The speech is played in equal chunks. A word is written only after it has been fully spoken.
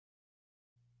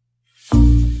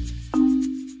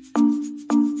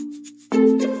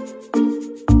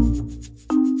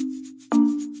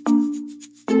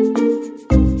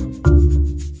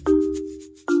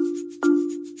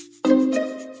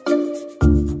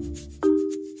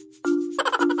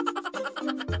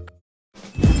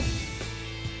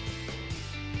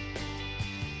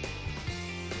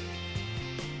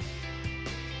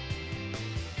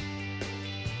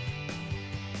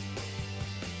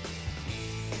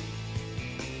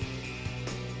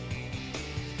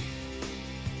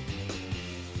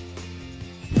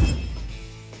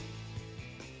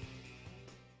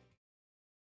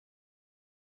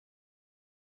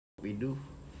do.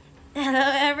 Hello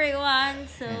everyone.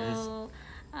 So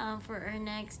for our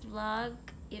next vlog,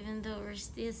 even though we're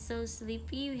still so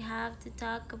sleepy, we have to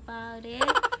talk about it.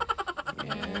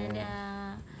 And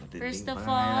first of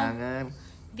all,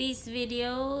 this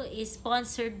video is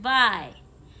sponsored by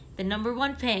the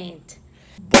 #1 paint,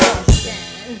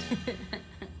 Boston.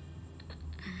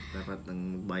 Dapat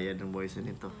nang magbayad ng Boston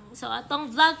ito. So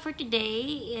atong vlog for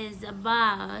today is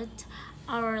about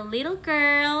our little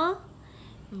girl.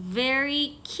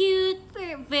 Very cute,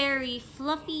 very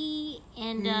fluffy,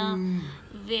 and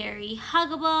very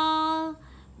huggable,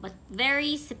 but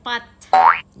very sipat.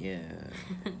 Yeah.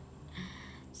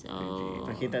 So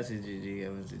Pakita si Gigi,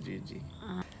 kaman si Gigi.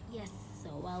 yes,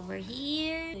 so while we're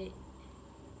here,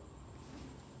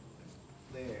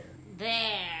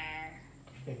 there.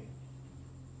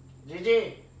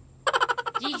 Gigi!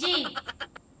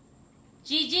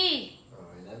 Gigi!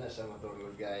 Oh, yan na siya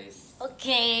matulog, guys.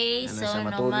 Okay, Yan na so siya no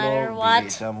matulog, matter what,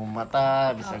 Bisa mo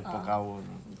mata, bisag pukawon.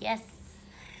 yes,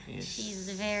 Yes. she's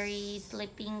very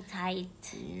sleeping tight.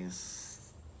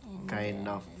 Yes. And, Kind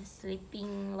of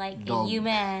sleeping like dog. a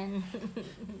human.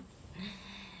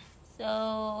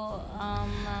 So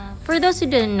for those who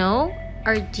don't know,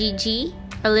 our Gigi,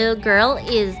 our little girl,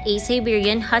 is a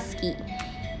Siberian Husky,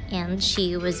 and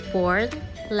she was born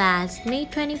last May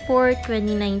 24,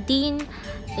 2019,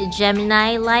 a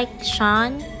Gemini like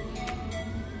Sean.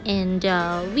 And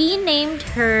we named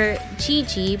her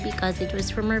Gigi because it was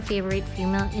from her favorite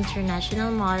female international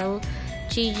model,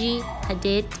 Gigi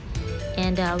Hadid.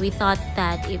 And we thought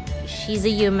that if she's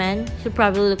a human, she'll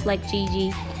probably look like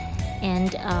Gigi.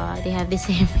 And they have the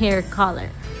same hair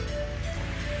color.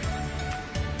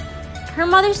 Her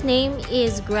mother's name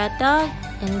is Greta,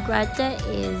 and Greta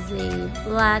is a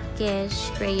blackish,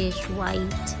 grayish white,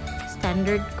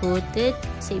 standard coated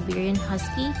Siberian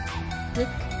Husky. Look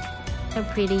how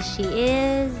pretty she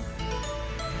is.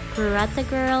 Greta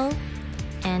girl.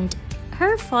 And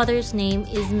her father's name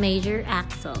is Major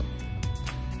Axel,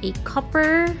 a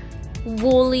copper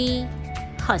woolly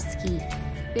husky.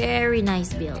 Very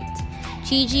nice build.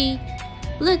 Gigi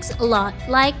looks a lot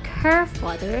like her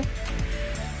father,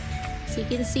 as you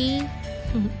can see.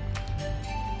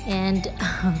 And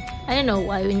I don't know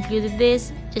why we included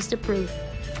this, just to prove.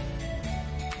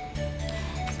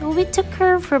 So we took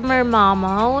her from her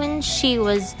mama when she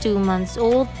was 2 months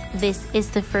old. This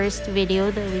is the first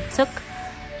video that we took,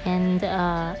 and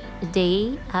a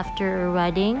day after her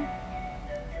wedding.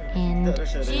 And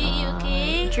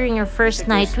during our first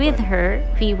night with her,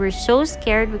 we were so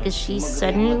scared because she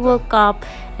suddenly woke up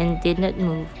and did not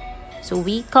move. So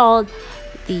we called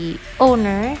the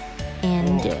owner,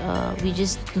 and we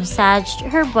just massaged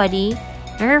her body,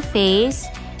 her face,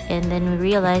 and then we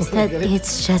realized that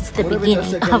it's just the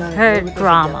beginning of her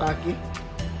drama.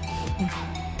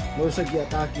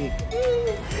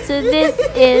 So this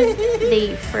is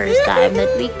the first time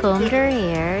that we combed her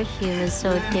hair. She was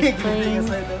so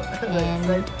tickling.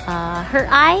 And her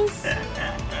eyes,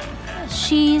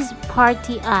 she's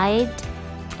party-eyed,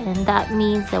 and that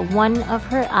means that one of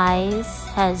her eyes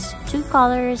has two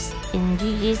colors. In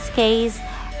Gigi's case,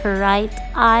 her right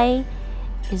eye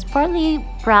is partly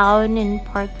brown and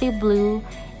partly blue,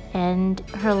 and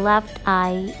her left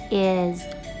eye is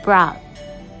brown.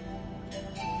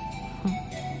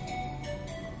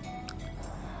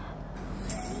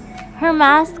 Her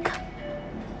mask,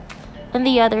 on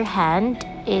the other hand,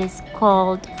 is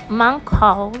called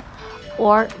Mankhao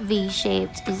or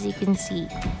V-shaped, as you can see.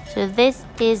 So this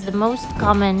is the most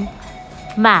common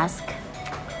mask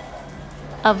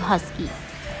of Huskies.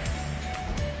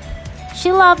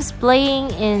 She loves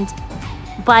playing and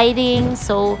biting,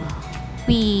 so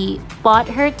we bought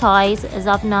her toys. As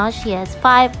of now, she has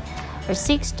 5 or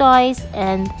 6 toys,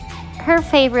 and her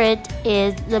favorite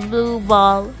is the blue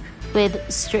ball with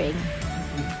string.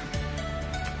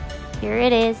 Here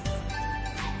it is.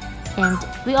 And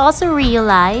we also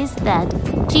realized that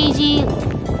Gigi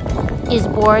is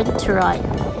born to run.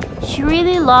 She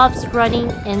really loves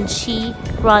running, and she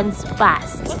runs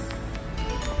fast.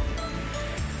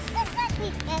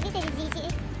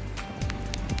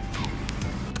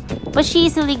 But she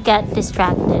easily gets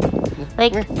distracted.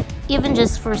 Like, even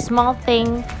just for a small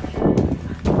thing,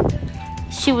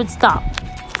 she would stop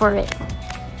for it.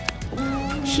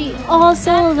 She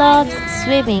also loves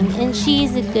swimming, and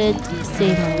she's a good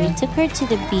swimmer. We took her to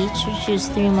the beach when she was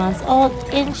 3 months old,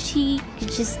 and she could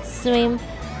just swim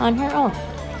on her own.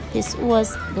 This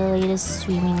was the latest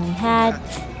swimming we had,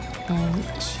 and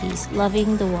she's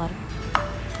loving the water.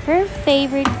 Her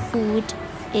favorite food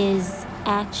is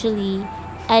actually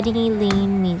any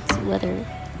lean meats, whether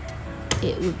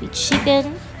it would be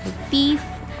chicken or beef,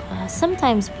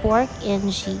 sometimes pork,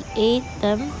 and she ate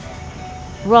them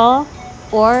raw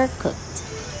or cooked.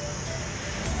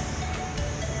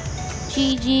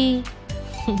 Gigi,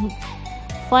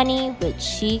 funny, but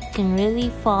she can really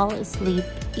fall asleep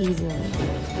easily.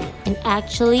 And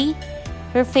actually,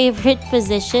 her favorite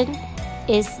position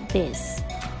is this.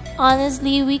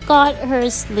 Honestly, we caught her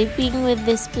sleeping with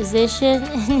this position,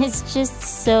 and it's just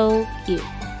so cute.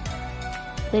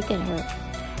 Look at her.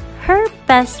 Her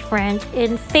best friend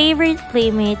and favorite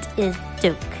playmate is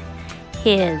Duke.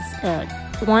 He is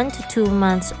 1 to 2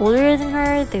 months older than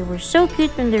her. They were so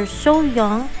cute when they're so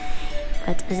young,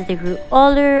 but as they grew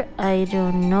older, I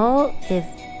don't know if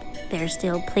they're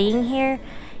still playing here.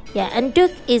 Yeah, and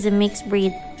Duke is a mixed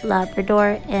breed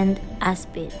Labrador and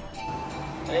Aspen.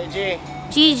 Hey,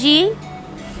 Gigi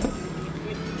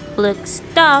looks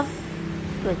tough,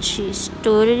 but she's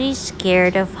totally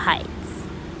scared of heights.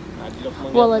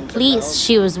 Well, at least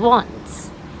she was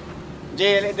once.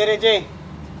 Jay, dire, Jay.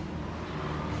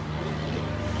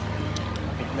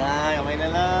 Kapit na, kamay na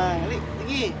lang. Halik,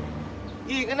 sige.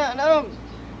 Sige, ka na, naog.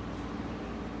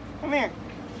 Come here.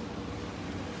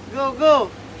 Go, go.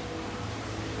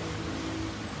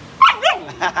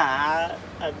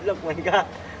 Adlok man ka.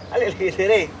 Halik,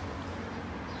 dire.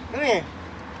 Come here.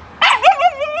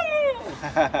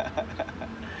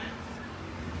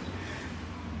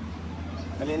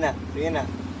 Dali na, sige na.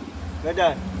 Go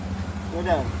down. Go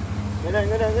down. Go down,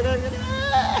 go down, go down, go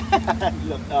down.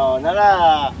 Look, oh,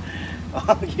 nara.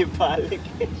 Oh, gibalik.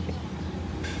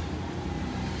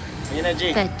 Ayan na,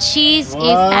 G. But she's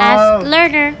a fast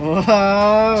learner.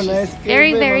 Wow, She's nice.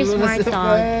 very, very smart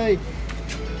dog.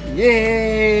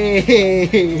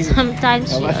 Yay! Sometimes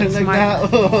she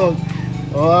outsmarts.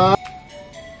 Wow.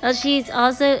 Well, she's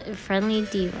also a friendly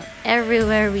diva.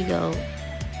 Everywhere we go,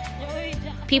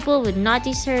 people would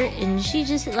notice her, and she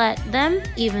just let them,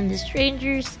 even the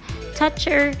strangers, touch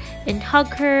her and hug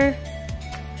her.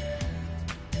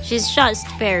 She's just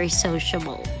very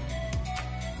sociable.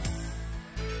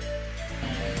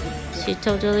 She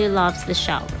totally loves the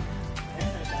shower.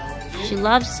 She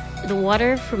loves the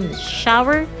water from the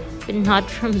shower, but not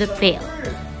from the pail.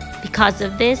 Because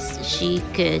of this, she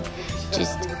could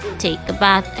just take a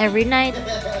bath every night.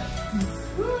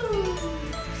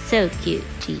 So cute,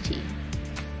 Gigi.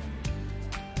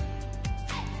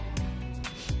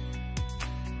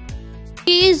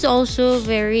 She is also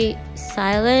very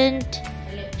silent.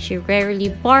 She rarely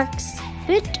barks,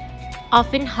 but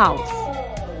often howls.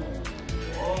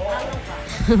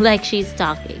 Like she's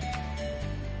talking.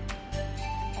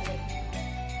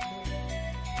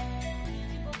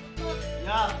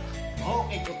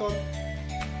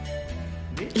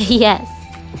 Yes.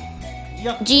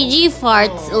 Gigi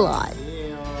farts a lot.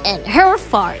 And her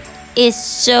fart is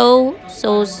so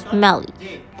smelly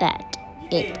that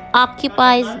it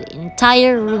occupies the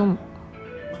entire room.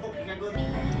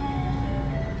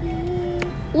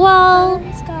 Well,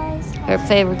 her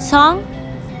favorite song?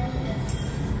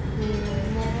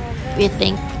 You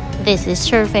think this is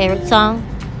her favorite song?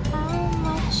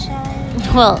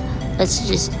 Well, let's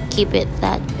just keep it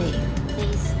that way.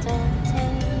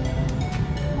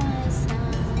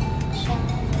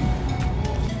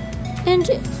 And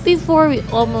before we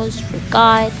almost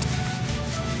forgot,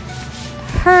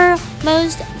 her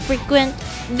most frequent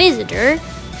visitor,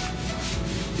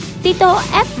 Tito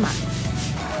Ekman.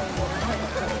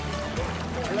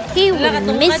 He wouldn't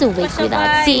miss a week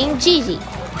without seeing Gigi.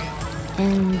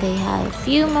 And they had a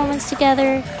few moments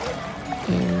together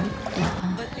in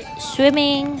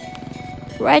swimming,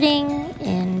 riding,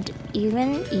 and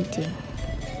even eating.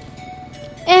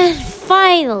 And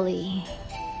finally,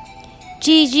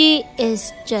 Gigi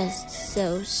is just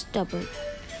so stubborn.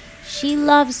 She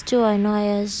loves to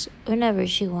annoy us whenever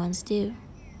she wants to.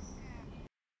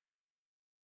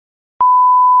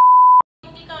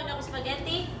 Ikaw na ako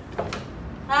spaghetti?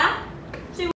 Ha?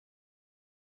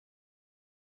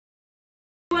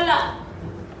 Wala.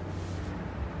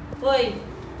 Hoy,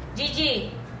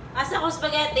 Gigi, asa ko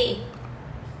spaghetti?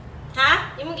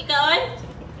 Ha? Imong gikaon?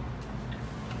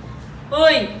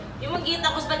 Hoy, imong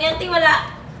gita ko spaghetti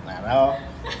wala. Naro.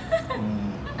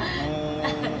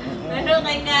 Ano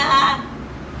kay ka ha?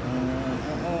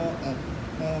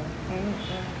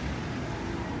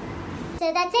 So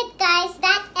that's it, guys.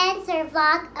 That ends our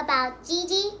vlog about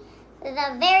Gigi,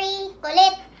 the very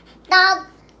kulit dog.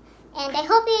 And I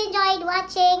hope you enjoyed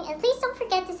watching. And please don't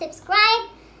forget to subscribe,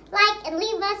 like, and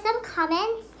leave us some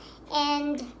comments.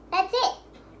 And that's it.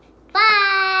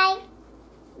 Bye.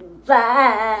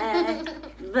 Bye.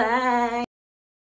 Bye.